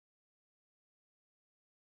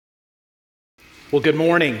Well, good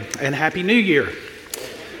morning and Happy New Year.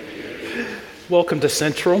 Welcome to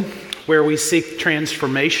Central, where we seek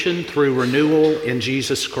transformation through renewal in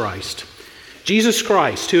Jesus Christ. Jesus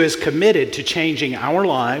Christ, who is committed to changing our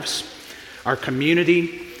lives, our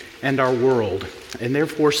community, and our world, and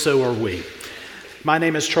therefore so are we. My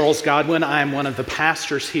name is Charles Godwin. I am one of the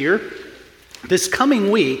pastors here. This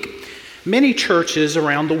coming week, many churches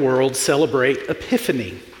around the world celebrate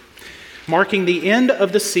Epiphany, marking the end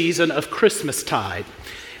of the season of Christmastide.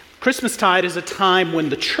 Christmastide is a time when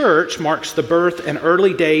the church marks the birth and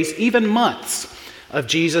early days, even months, of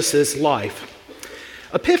Jesus' life.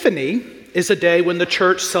 Epiphany is a day when the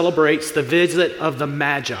church celebrates the visit of the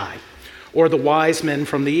Magi, or the wise men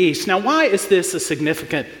from the east. Now, why is this a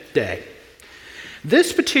significant day?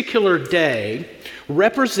 This particular day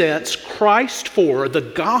represents Christ for the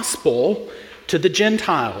gospel to the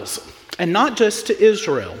Gentiles, and not just to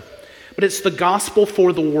Israel, but it's the gospel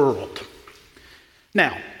for the world.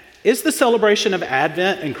 Now, is the celebration of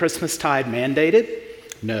Advent and Christmastide mandated?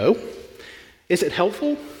 No. Is it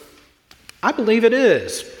helpful? I believe it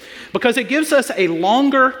is, because it gives us a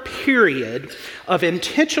longer period of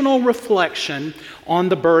intentional reflection on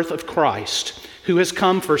the birth of Christ, who has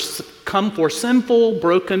come for sinful,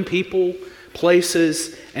 broken people,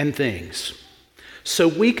 places, and things. So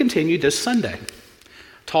we continue this Sunday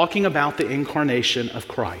talking about the incarnation of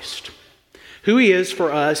Christ, who he is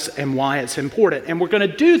for us and why it's important. And we're going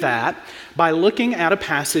to do that by looking at a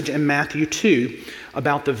passage in Matthew 2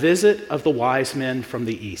 about the visit of the wise men from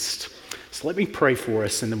the east. So let me pray for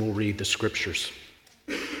us and then we'll read the scriptures.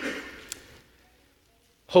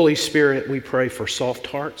 Holy Spirit, we pray for soft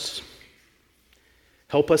hearts.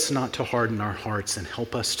 Help us not to harden our hearts and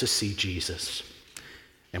help us to see Jesus.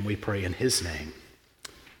 And we pray in his name.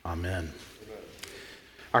 Amen.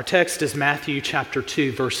 Our text is Matthew chapter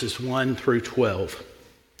 2, verses 1 through 12.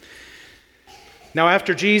 Now,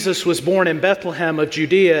 after Jesus was born in Bethlehem of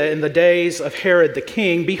Judea in the days of Herod the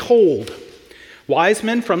king, behold, wise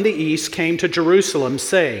men from the east came to Jerusalem,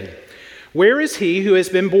 saying, "Where is he who has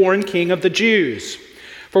been born King of the Jews?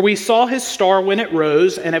 For we saw his star when it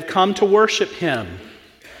rose and have come to worship him."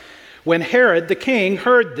 When Herod the king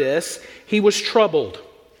heard this, he was troubled,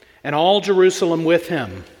 and all Jerusalem with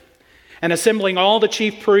him. And assembling all the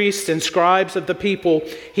chief priests and scribes of the people,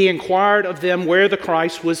 he inquired of them where the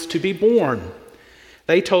Christ was to be born.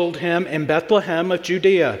 They told him, "In Bethlehem of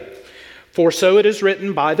Judea. For so it is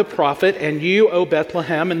written by the prophet, 'And you, O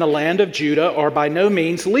Bethlehem, in the land of Judah, are by no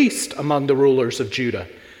means least among the rulers of Judah.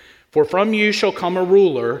 For from you shall come a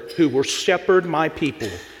ruler who will shepherd my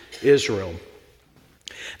people, Israel.'"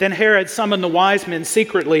 Then Herod summoned the wise men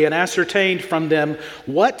secretly and ascertained from them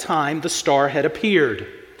what time the star had appeared.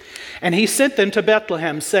 And he sent them to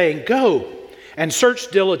Bethlehem, saying, "Go and search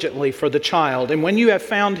diligently for the child, and when you have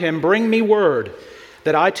found him, bring me word,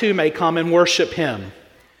 that I too may come and worship him."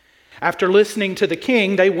 After listening to the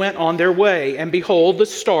king, they went on their way, and behold, the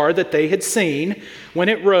star that they had seen, when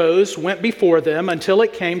it rose, went before them until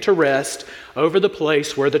it came to rest over the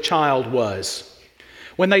place where the child was.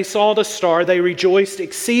 When they saw the star, they rejoiced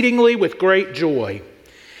exceedingly with great joy.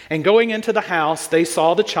 And going into the house, they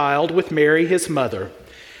saw the child with Mary his mother,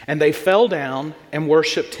 and they fell down and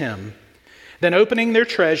worshipped him. Then opening their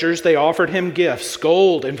treasures, they offered him gifts,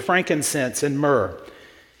 gold and frankincense and myrrh.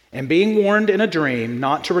 And being warned in a dream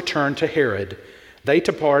not to return to Herod, they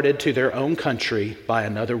departed to their own country by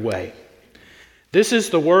another way. This is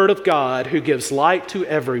the word of God, who gives light to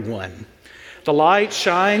everyone. The light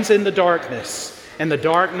shines in the darkness, and the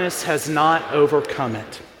darkness has not overcome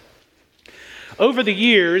it. Over the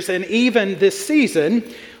years, and even this season,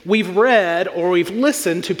 we've read or we've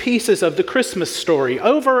listened to pieces of the Christmas story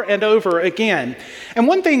over and over again. And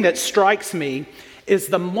one thing that strikes me is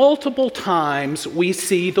the multiple times we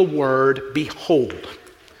see the word behold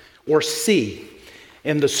or see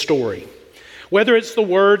in the story. Whether it's the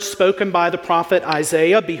words spoken by the prophet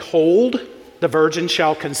Isaiah, "Behold, the virgin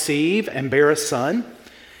shall conceive and bear a son,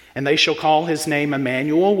 and they shall call his name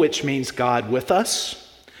Emmanuel," which means God with us.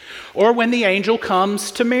 Or when the angel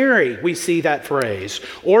comes to Mary, we see that phrase.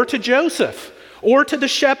 Or to Joseph, or to the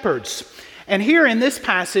shepherds. And here in this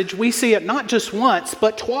passage, we see it not just once,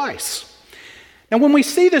 but twice. Now, when we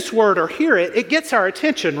see this word or hear it, it gets our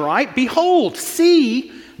attention, right? Behold, see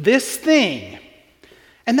this thing.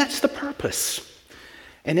 And that's the purpose.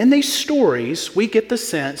 And in these stories, we get the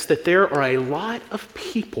sense that there are a lot of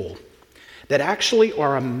people that actually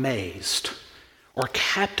are amazed or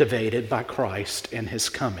captivated by Christ and his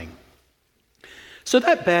coming. So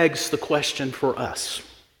that begs the question for us.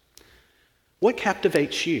 What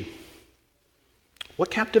captivates you?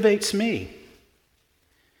 What captivates me?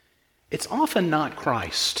 It's often not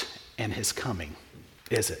Christ and his coming,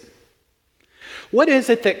 is it? What is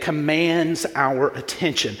it that commands our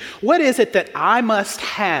attention? What is it that I must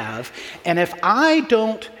have, and if I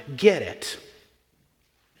don't get it,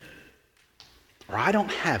 or I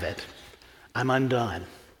don't have it, I'm undone,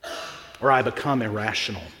 or I become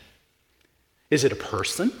irrational? Is it a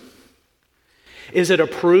person? Is it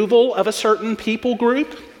approval of a certain people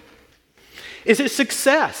group? Is it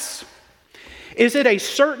success? Is it a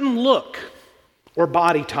certain look or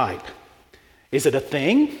body type? Is it a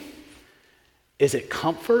thing? Is it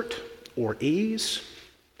comfort or ease?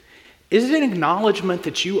 Is it an acknowledgement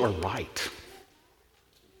that you are right?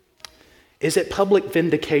 Is it public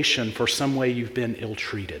vindication for some way you've been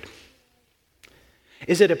ill-treated?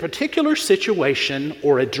 Is it a particular situation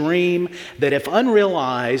or a dream that if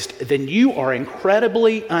unrealized, then you are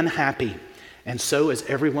incredibly unhappy, and so is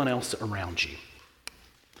everyone else around you?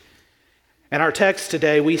 In our text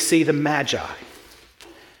today, we see the Magi,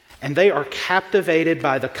 and they are captivated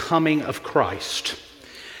by the coming of Christ.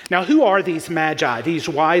 Now, who are these Magi, these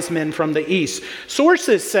wise men from the east?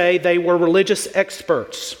 Sources say they were religious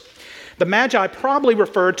experts. The Magi probably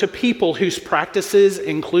referred to people whose practices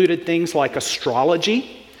included things like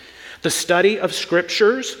astrology, the study of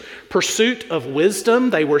scriptures, pursuit of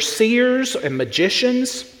wisdom. They were seers and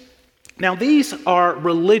magicians. Now, these are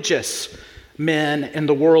religious men in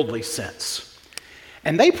the worldly sense,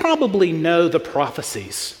 and they probably know the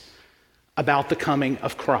prophecies about the coming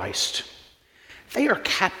of Christ. They are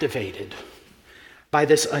captivated by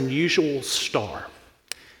this unusual star,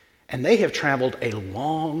 and they have traveled a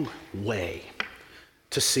long way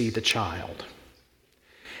to see the child.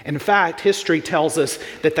 In fact, history tells us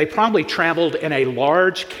that they probably traveled in a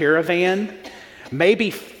large caravan.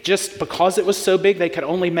 Maybe just because it was so big, they could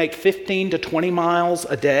only make 15 to 20 miles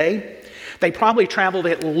a day. They probably traveled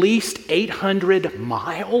at least 800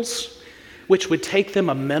 miles, which would take them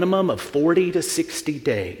a minimum of 40 to 60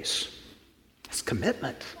 days. That's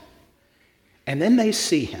commitment. And then they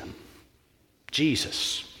see him,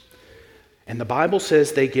 Jesus. And the Bible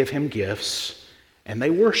says they give him gifts and they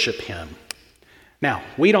worship him. Now,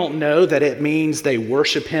 we don't know that it means they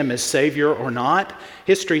worship him as Savior or not.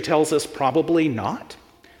 History tells us probably not.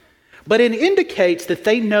 But it indicates that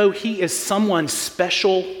they know he is someone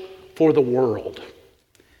special for the world.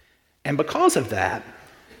 And because of that,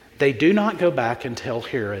 they do not go back and tell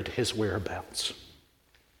Herod his whereabouts.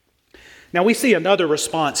 Now, we see another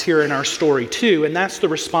response here in our story too, and that's the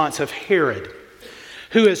response of Herod,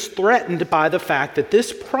 who is threatened by the fact that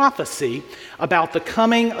this prophecy about the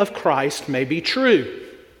coming of Christ may be true.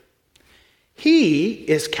 He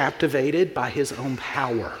is captivated by his own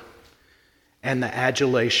power and the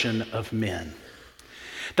adulation of men.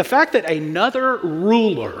 The fact that another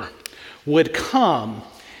ruler would come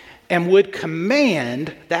and would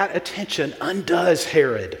command that attention undoes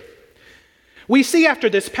Herod. We see after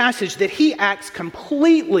this passage that he acts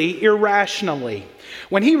completely irrationally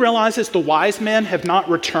when he realizes the wise men have not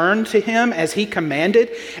returned to him as he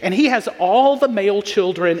commanded, and he has all the male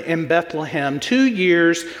children in Bethlehem, 2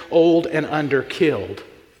 years old and under, killed.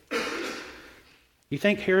 You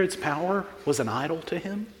think Herod's power was an idol to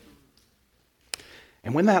him?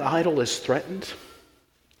 And when that idol is threatened,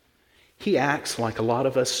 he acts like a lot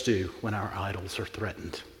of us do when our idols are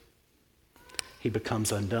threatened. He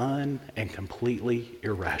becomes undone and completely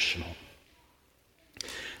irrational.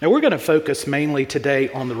 Now, we're going to focus mainly today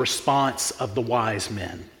on the response of the wise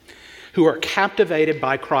men who are captivated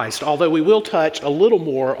by Christ, although we will touch a little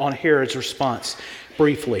more on Herod's response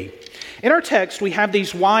briefly. In our text, we have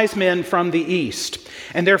these wise men from the east,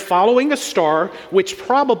 and they're following a star, which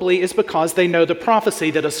probably is because they know the prophecy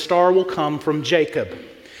that a star will come from Jacob.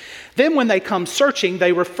 Then when they come searching,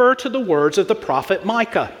 they refer to the words of the prophet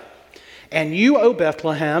Micah. And you, O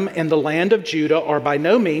Bethlehem, in the land of Judah, are by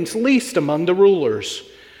no means least among the rulers.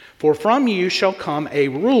 For from you shall come a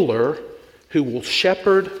ruler who will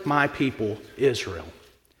shepherd my people Israel.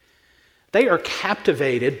 They are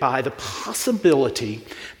captivated by the possibility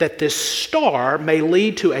that this star may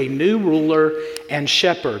lead to a new ruler and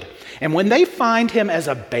shepherd. And when they find him as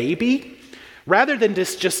a baby, rather than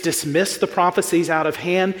just dismiss the prophecies out of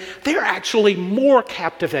hand, they're actually more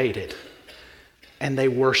captivated, and they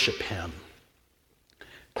worship him.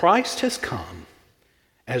 Christ has come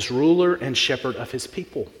as ruler and shepherd of his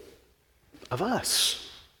people, of us.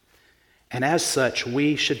 And as such,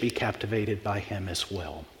 we should be captivated by him as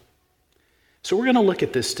well. So we're going to look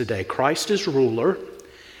at this today. Christ as ruler,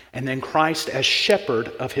 and then Christ as shepherd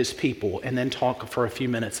of his people, and then talk for a few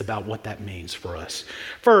minutes about what that means for us.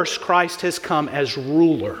 First, Christ has come as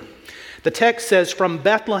ruler. The text says, from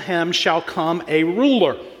Bethlehem shall come a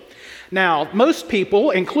ruler. Now, most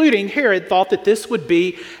people, including Herod, thought that this would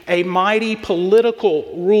be a mighty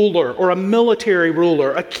political ruler or a military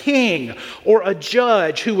ruler, a king or a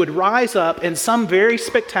judge who would rise up in some very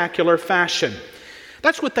spectacular fashion.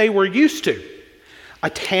 That's what they were used to. A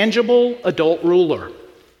tangible adult ruler.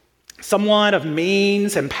 Someone of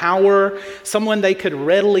means and power, someone they could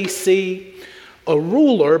readily see. A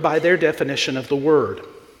ruler by their definition of the word.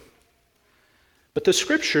 But the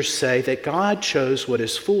scriptures say that God chose what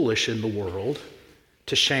is foolish in the world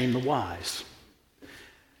to shame the wise.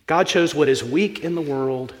 God chose what is weak in the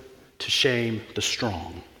world to shame the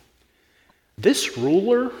strong. This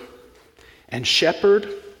ruler and shepherd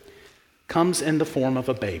comes in the form of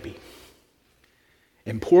a baby.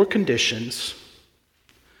 In poor conditions,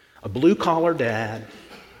 a blue-collar dad,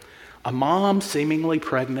 a mom seemingly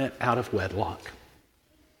pregnant out of wedlock.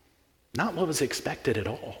 Not what was expected at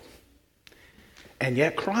all. And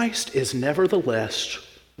yet Christ is nevertheless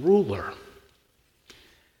ruler.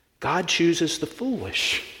 God chooses the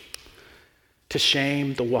foolish to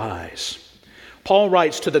shame the wise. Paul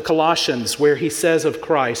writes to the Colossians where he says of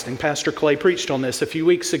Christ, and Pastor Clay preached on this a few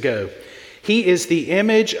weeks ago, he is the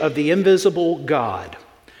image of the invisible God,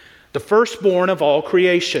 the firstborn of all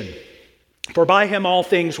creation. For by him all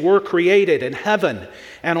things were created in heaven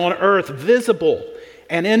and on earth, visible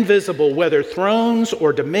and invisible, whether thrones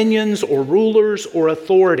or dominions or rulers or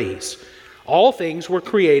authorities. All things were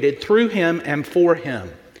created through him and for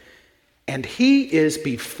him. And he is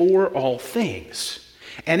before all things.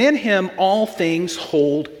 And in him all things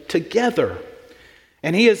hold together.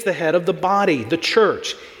 And he is the head of the body, the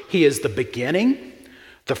church. He is the beginning,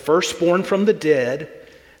 the firstborn from the dead,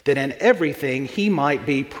 that in everything he might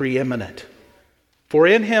be preeminent. For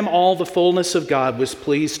in him all the fullness of God was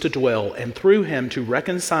pleased to dwell, and through him to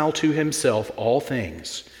reconcile to himself all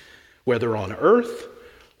things, whether on earth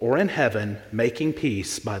or in heaven, making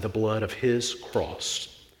peace by the blood of his cross.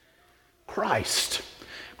 Christ.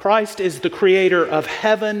 Christ is the creator of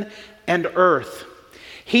heaven and earth.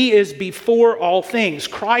 He is before all things.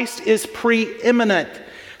 Christ is preeminent,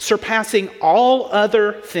 surpassing all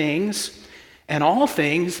other things, and all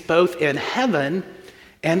things both in heaven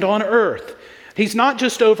and on earth. He's not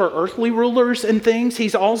just over earthly rulers and things,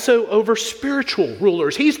 he's also over spiritual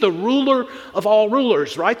rulers. He's the ruler of all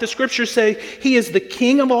rulers, right? The scriptures say he is the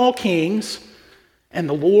King of all kings and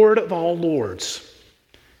the Lord of all lords.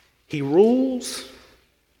 He rules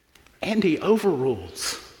and he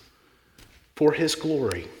overrules for his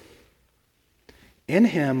glory. In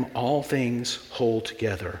him all things hold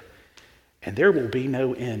together, and there will be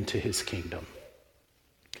no end to his kingdom.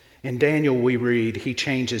 In Daniel we read, he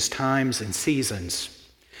changes times and seasons.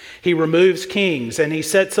 He removes kings and he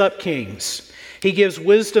sets up kings. He gives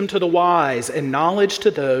wisdom to the wise and knowledge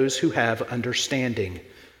to those who have understanding.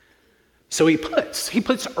 So he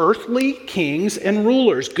puts earthly kings and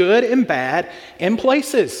rulers, good and bad, in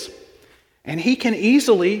places. And he can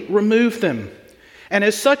easily remove them. And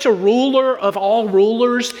as such a ruler of all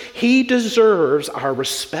rulers, he deserves our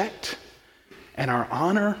respect and our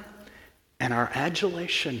honor and our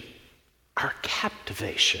adulation, our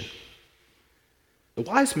captivation. The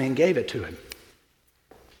wise men gave it to him.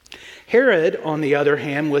 Herod, on the other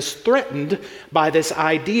hand, was threatened by this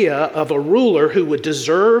idea of a ruler who would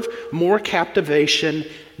deserve more captivation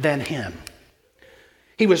than him.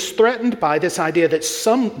 He was threatened by this idea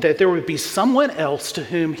that there would be someone else to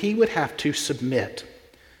whom he would have to submit.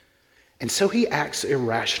 And so he acts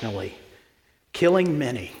irrationally, killing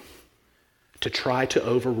many to try to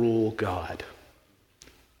overrule God,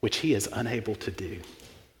 which he is unable to do.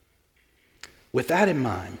 With that in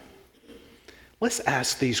mind, let's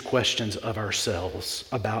ask these questions of ourselves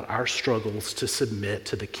about our struggles to submit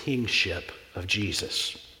to the kingship of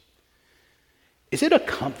Jesus. Is it a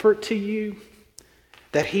comfort to you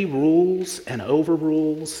that he rules and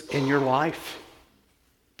overrules in your life?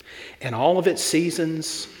 In all of its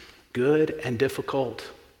seasons, good and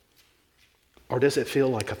difficult? Or does it feel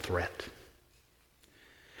like a threat?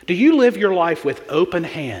 Do you live your life with open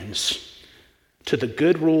hands to the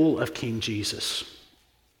good rule of King Jesus?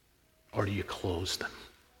 Or do you close them?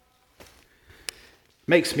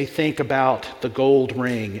 Makes me think about the gold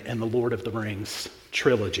ring in the Lord of the Rings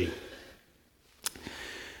trilogy.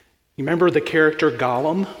 You remember the character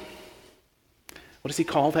Gollum? What does he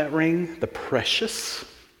call that ring? The precious.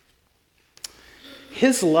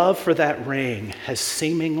 His love for that ring has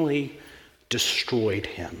seemingly destroyed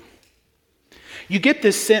him. You get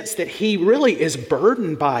this sense that he really is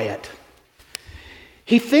burdened by it.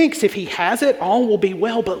 He thinks if he has it, all will be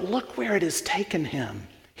well, but look where it has taken him.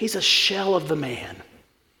 He's a shell of the man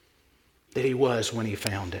that he was when he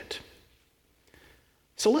found it.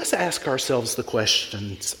 So let's ask ourselves the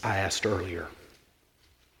questions I asked earlier.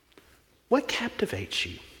 What captivates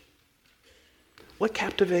you? What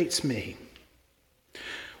captivates me?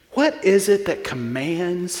 What is it that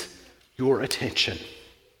commands your attention?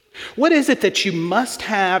 What is it that you must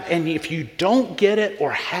have, and if you don't get it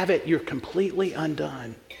or have it, you're completely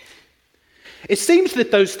undone? It seems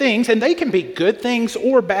that those things, and they can be good things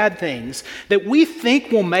or bad things, that we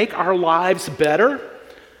think will make our lives better,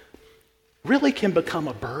 really can become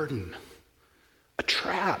a burden, a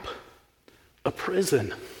trap, a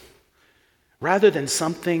prison, rather than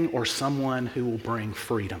something or someone who will bring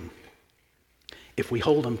freedom if we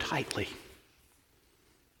hold them tightly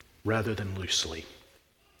rather than loosely.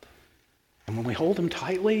 And when we hold them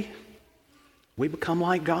tightly, we become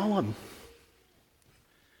like Gollum.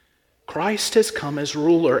 Christ has come as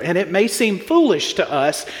ruler, and it may seem foolish to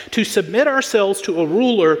us to submit ourselves to a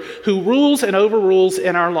ruler who rules and overrules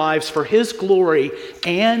in our lives for his glory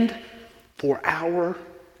and for our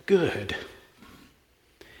good.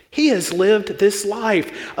 He has lived this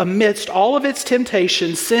life amidst all of its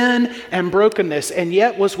temptations, sin, and brokenness, and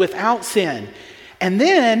yet was without sin. And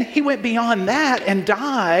then he went beyond that and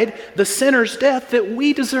died the sinner's death that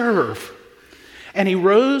we deserve. And he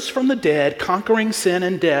rose from the dead, conquering sin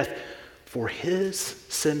and death for his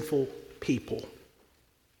sinful people.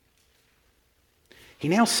 He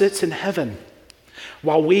now sits in heaven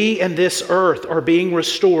while we and this earth are being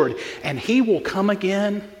restored, and he will come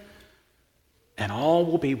again and all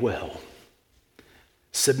will be well.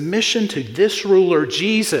 Submission to this ruler,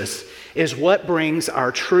 Jesus, is what brings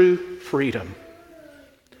our true freedom.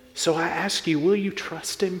 So I ask you, will you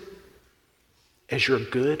trust him as your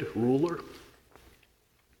good ruler?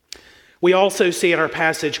 We also see in our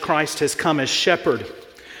passage Christ has come as shepherd.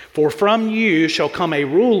 For from you shall come a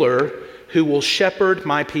ruler who will shepherd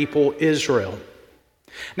my people Israel.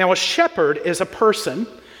 Now a shepherd is a person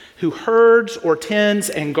who herds or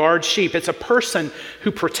tends and guards sheep. It's a person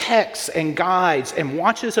who protects and guides and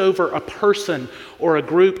watches over a person or a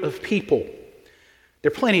group of people.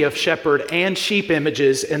 There are plenty of shepherd and sheep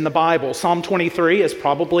images in the Bible. Psalm 23 is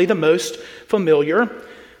probably the most familiar.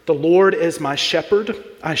 The Lord is my shepherd,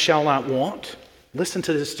 I shall not want. Listen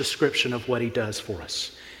to this description of what he does for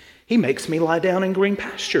us. He makes me lie down in green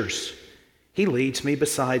pastures. He leads me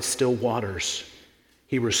beside still waters.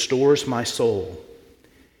 He restores my soul.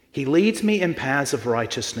 He leads me in paths of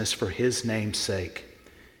righteousness for his name's sake.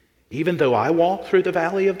 Even though I walk through the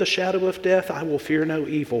valley of the shadow of death, I will fear no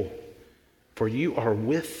evil, for you are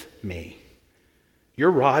with me. Your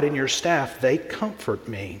rod and your staff, they comfort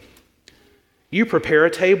me. You prepare a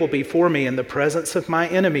table before me in the presence of my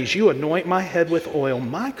enemies. You anoint my head with oil.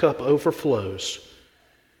 My cup overflows.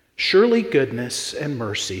 Surely goodness and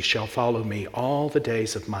mercy shall follow me all the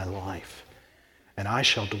days of my life, and I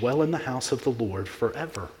shall dwell in the house of the Lord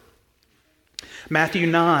forever. Matthew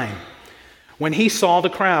 9, when he saw the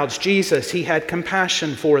crowds, Jesus, he had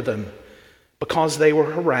compassion for them because they were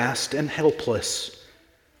harassed and helpless,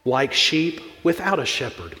 like sheep without a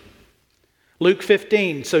shepherd. Luke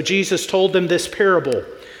 15, so Jesus told them this parable.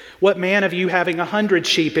 What man of you having 100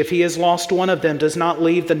 sheep, if he has lost one of them, does not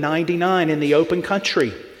leave the 99 in the open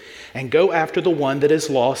country and go after the one that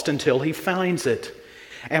is lost until he finds it?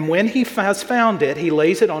 And when he has found it, he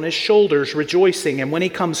lays it on his shoulders, rejoicing. And when he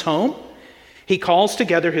comes home, he calls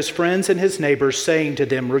together his friends and his neighbors, saying to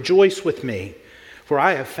them, rejoice with me, for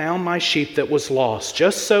I have found my sheep that was lost.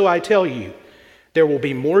 Just so I tell you, there will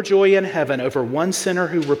be more joy in heaven over one sinner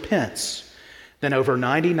who repents than over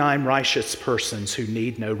 99 righteous persons who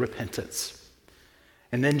need no repentance.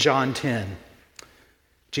 And then John 10,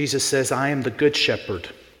 Jesus says, I am the good shepherd.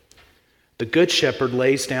 The good shepherd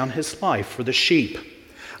lays down his life for the sheep.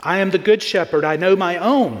 I am the good shepherd. I know my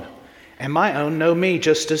own, and my own know me,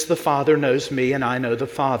 just as the Father knows me, and I know the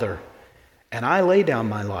Father. And I lay down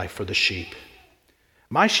my life for the sheep.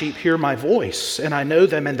 My sheep hear my voice, and I know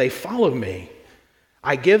them, and they follow me.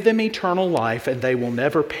 I give them eternal life, and they will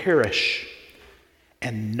never perish,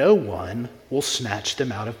 and no one will snatch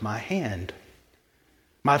them out of my hand.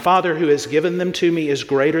 My Father who has given them to me is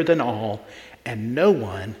greater than all, and no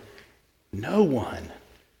one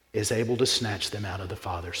is able to snatch them out of the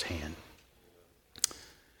Father's hand.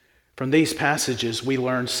 From these passages, we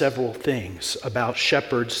learn several things about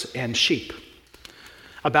shepherds and sheep,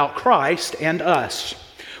 about Christ and us.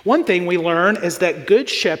 One thing we learn is that good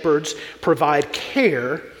shepherds provide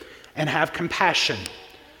care and have compassion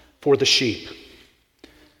for the sheep.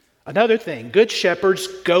 Another thing, good shepherds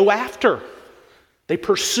go after. They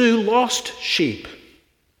pursue lost sheep.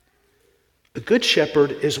 The good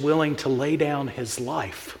shepherd is willing to lay down his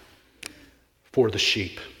life for the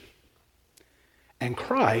sheep. And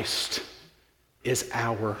Christ is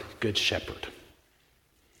our good shepherd.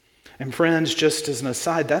 And friends, just as an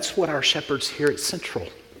aside, that's what our shepherds here at Central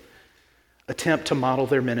attempt to model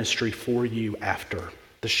their ministry for you after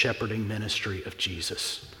the shepherding ministry of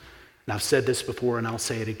Jesus. And I've said this before and I'll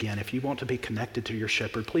say it again. If you want to be connected to your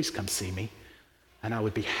shepherd, please come see me, and I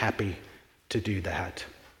would be happy to do that.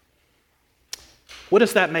 What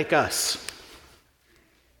does that make us?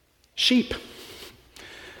 Sheep.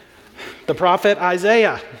 The prophet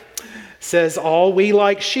Isaiah says, all we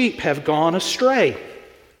like sheep have gone astray.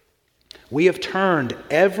 We have turned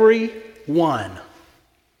every one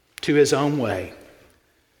to his own way,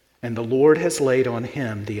 and the Lord has laid on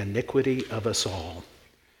him the iniquity of us all.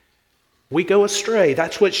 We go astray.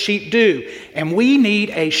 That's what sheep do. And we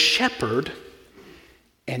need a shepherd,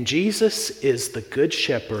 and Jesus is the good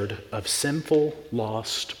shepherd of sinful,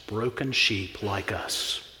 lost, broken sheep like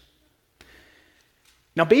us.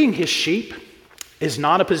 Now, being his sheep is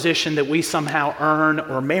not a position that we somehow earn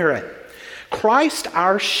or merit. Christ,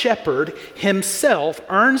 our shepherd, himself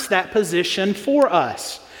earns that position for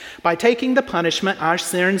us by taking the punishment our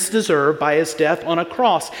sins deserve by his death on a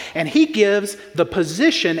cross. And he gives the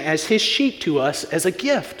position as his sheep to us as a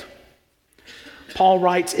gift. Paul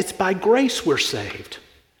writes, it's by grace we're saved,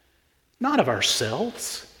 not of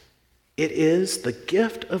ourselves. It is the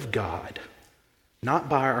gift of God, not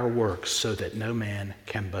by our works, so that no man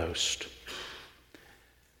can boast.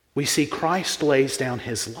 We see Christ lays down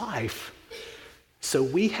his life, so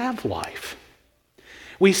we have life.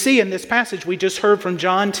 We see in this passage we just heard from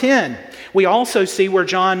John 10. We also see where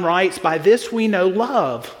John writes, by this we know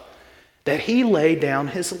love, that he laid down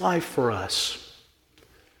his life for us.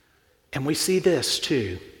 And we see this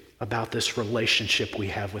too about this relationship we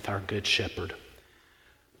have with our good shepherd.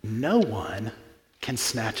 No one can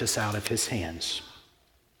snatch us out of his hands.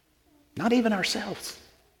 Not even ourselves.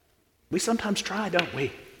 We sometimes try, don't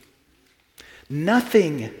we?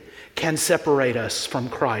 Nothing can separate us from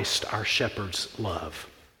Christ, our shepherd's love.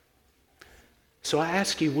 So I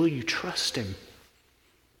ask you, will you trust him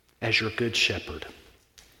as your good shepherd?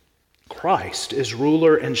 Christ is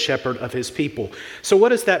ruler and shepherd of his people. So what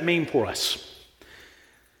does that mean for us?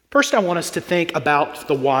 First, I want us to think about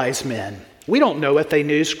the wise men. We don't know if they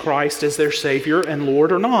knew Christ as their Savior and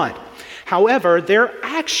Lord or not. However, their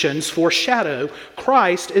actions foreshadow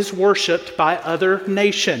Christ is worshiped by other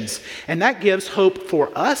nations. And that gives hope for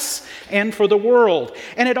us and for the world.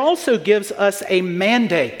 And it also gives us a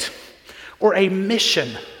mandate or a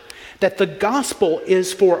mission that the gospel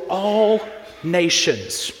is for all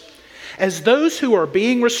nations. As those who are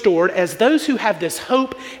being restored, as those who have this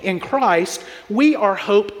hope in Christ, we are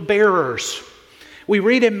hope bearers. We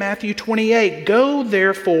read in Matthew 28, go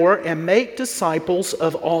therefore and make disciples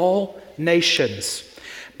of all nations,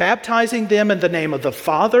 baptizing them in the name of the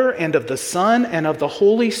Father and of the Son and of the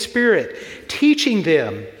Holy Spirit, teaching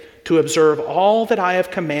them to observe all that I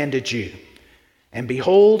have commanded you. And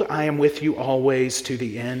behold, I am with you always to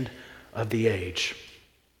the end of the age.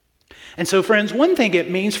 And so, friends, one thing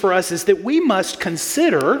it means for us is that we must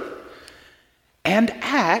consider and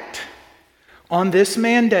act on this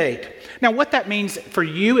mandate. Now, what that means for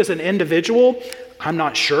you as an individual, I'm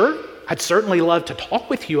not sure. I'd certainly love to talk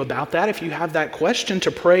with you about that if you have that question,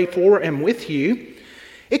 to pray for and with you.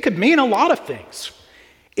 It could mean a lot of things.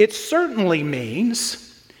 It certainly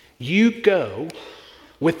means you go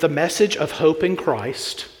with the message of hope in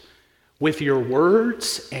Christ, with your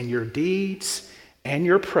words and your deeds and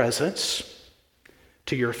your presence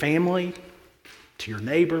to your family, to your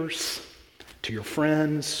neighbors, to your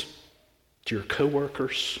friends, to your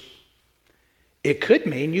coworkers. It could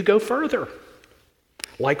mean you go further,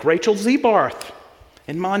 like Rachel Zebarth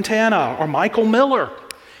in Montana, or Michael Miller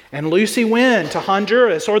and Lucy Wynn to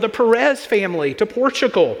Honduras, or the Perez family to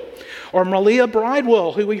Portugal, or Malia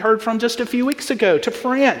Bridewell, who we heard from just a few weeks ago, to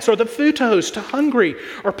France, or the Futos to Hungary,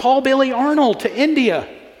 or Paul Billy Arnold to India.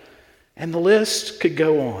 And the list could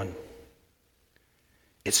go on.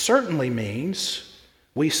 It certainly means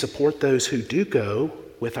we support those who do go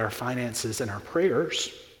with our finances and our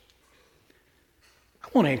prayers. I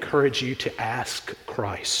want to encourage you to ask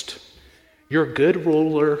Christ, your good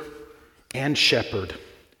ruler and shepherd,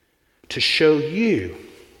 to show you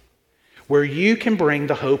where you can bring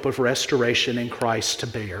the hope of restoration in Christ to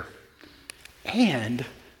bear, and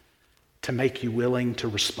to make you willing to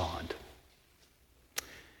respond.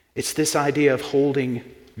 It's this idea of holding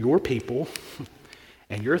your people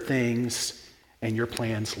and your things and your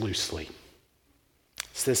plans loosely.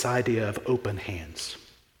 It's this idea of open hands.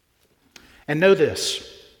 And know this,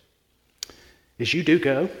 as you do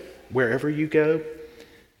go, wherever you go,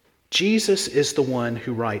 Jesus is the one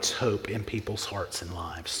who writes hope in people's hearts and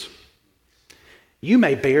lives. You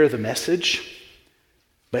may bear the message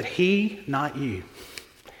But he, not you,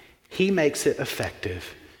 he makes it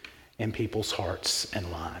effective in people's hearts and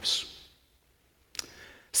lives.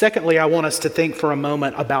 Secondly, I want us to think for a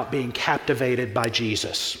moment about being captivated by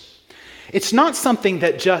Jesus. It's not something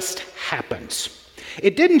that just happens.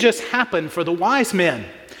 It didn't just happen for the wise men.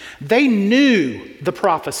 They knew the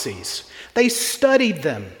prophecies. They studied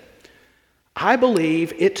them. I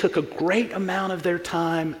believe it took a great amount of their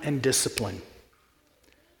time and discipline.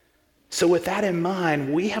 So with that in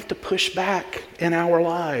mind, we have to push back in our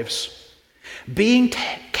lives. Being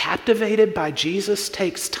captivated by Jesus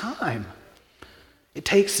takes time. It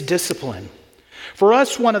takes discipline. For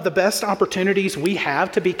us, one of the best opportunities we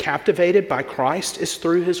have to be captivated by Christ is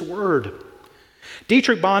through his word.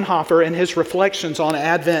 Dietrich Bonhoeffer, in his reflections on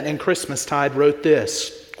Advent and Christmastide, wrote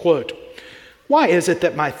this, quote, "Why is it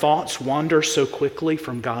that my thoughts wander so quickly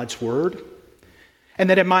from God's word? And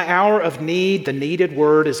that in my hour of need, the needed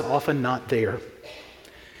word is often not there?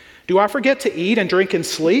 Do I forget to eat and drink and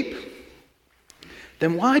sleep?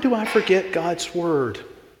 Then why do I forget God's word?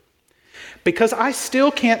 Because I still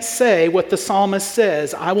can't say what the psalmist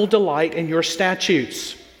says, I will delight in your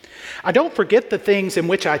statutes. I don't forget the things in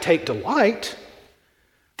which I take delight.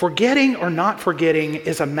 Forgetting or not forgetting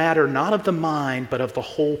is a matter not of the mind, but of the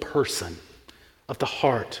whole person, of the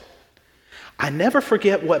heart. I never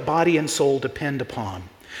forget what body and soul depend upon.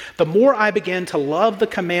 The more I begin to love the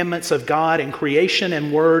commandments of God in creation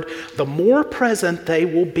and word, the more present they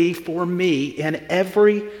will be for me in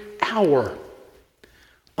every hour.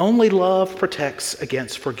 Only love protects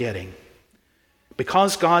against forgetting.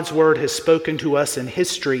 Because God's word has spoken to us in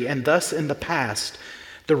history and thus in the past,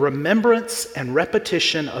 the remembrance and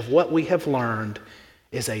repetition of what we have learned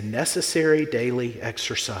is a necessary daily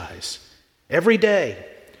exercise. Every day,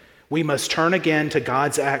 we must turn again to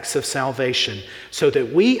God's acts of salvation so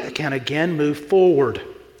that we can again move forward.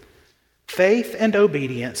 Faith and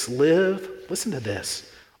obedience live, listen to this,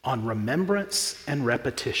 on remembrance and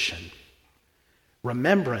repetition.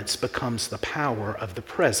 Remembrance becomes the power of the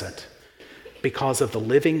present because of the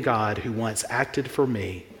living God who once acted for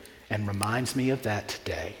me and reminds me of that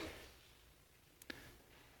today.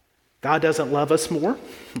 God doesn't love us more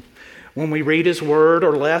when we read his word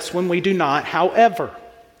or less when we do not. However,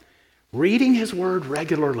 reading his word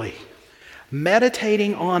regularly,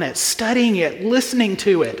 meditating on it, studying it, listening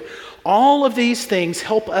to it, all of these things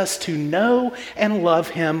help us to know and love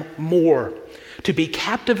him more, to be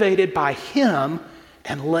captivated by him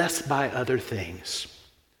and less by other things.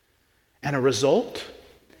 And a result,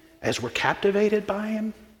 as we're captivated by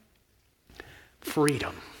him,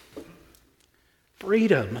 freedom.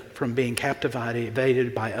 Freedom from being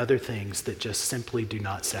captivated by other things that just simply do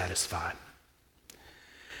not satisfy.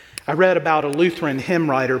 I read about a Lutheran hymn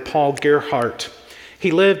writer, Paul Gerhardt. He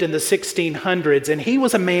lived in the 1600s, and he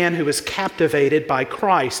was a man who was captivated by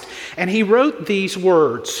Christ. And he wrote these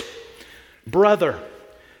words, "Brother,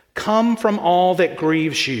 come from all that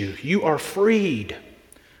grieves you. You are freed.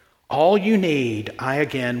 All you need, I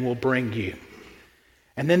again will bring you."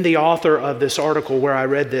 And then the author of this article where I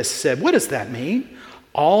read this said, what does that mean?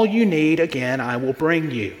 All you need, again, I will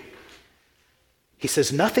bring you. He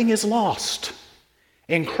says, nothing is lost.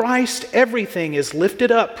 In Christ, everything is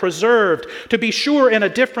lifted up, preserved, to be sure in a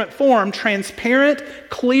different form, transparent,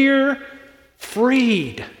 clear,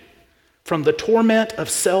 freed from the torment of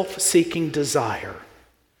self-seeking desire.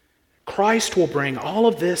 Christ will bring all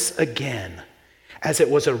of this again, as it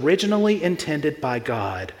was originally intended by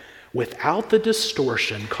God, without the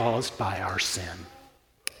distortion caused by our sin.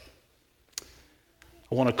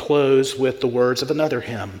 I want to close with the words of another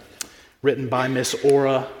hymn written by Miss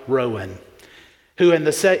Ora Rowan, who in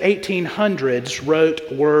the 1800s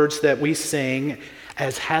wrote words that we sing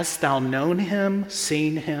as "Hast thou known him,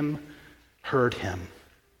 seen him, heard him?"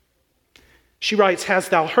 She writes,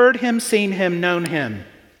 "Hast thou heard him, seen him, known him?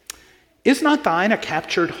 Is not thine a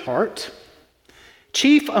captured heart?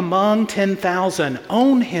 Chief among 10,000,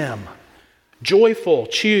 own him. Joyful,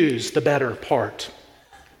 choose the better part.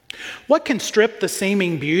 What can strip the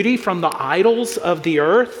seeming beauty from the idols of the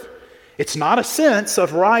earth? It's not a sense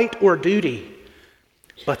of right or duty,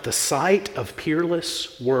 but the sight of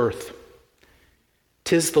peerless worth.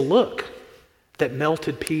 'Tis the look that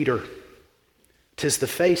melted Peter. 'Tis the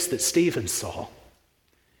face that Stephen saw.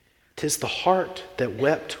 'Tis the heart that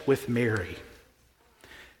wept with Mary.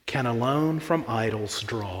 Can alone from idols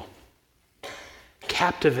draw.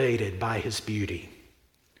 Captivated by his beauty,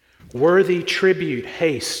 worthy tribute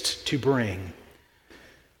haste to bring.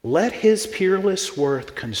 Let his peerless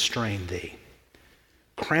worth constrain thee.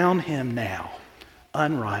 Crown him now,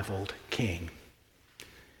 unrivaled King."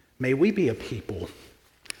 May we be a people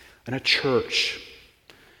and a church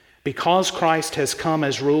Because Christ has come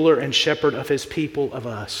as ruler and shepherd of his people, of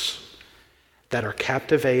us that are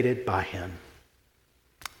captivated by him.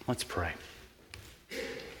 Let's pray.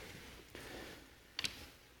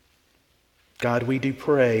 God, we do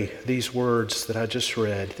pray these words that I just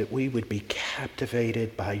read, that we would be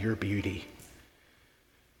captivated by your beauty.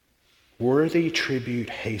 Worthy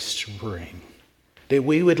tribute haste to bring. That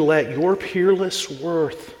we would let your peerless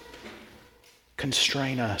worth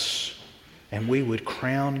constrain us, and we would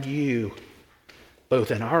crown you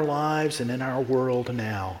both in our lives and in our world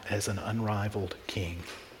now as an unrivaled King.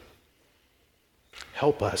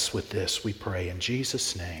 Help us with this, we pray in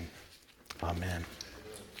Jesus' name. Amen.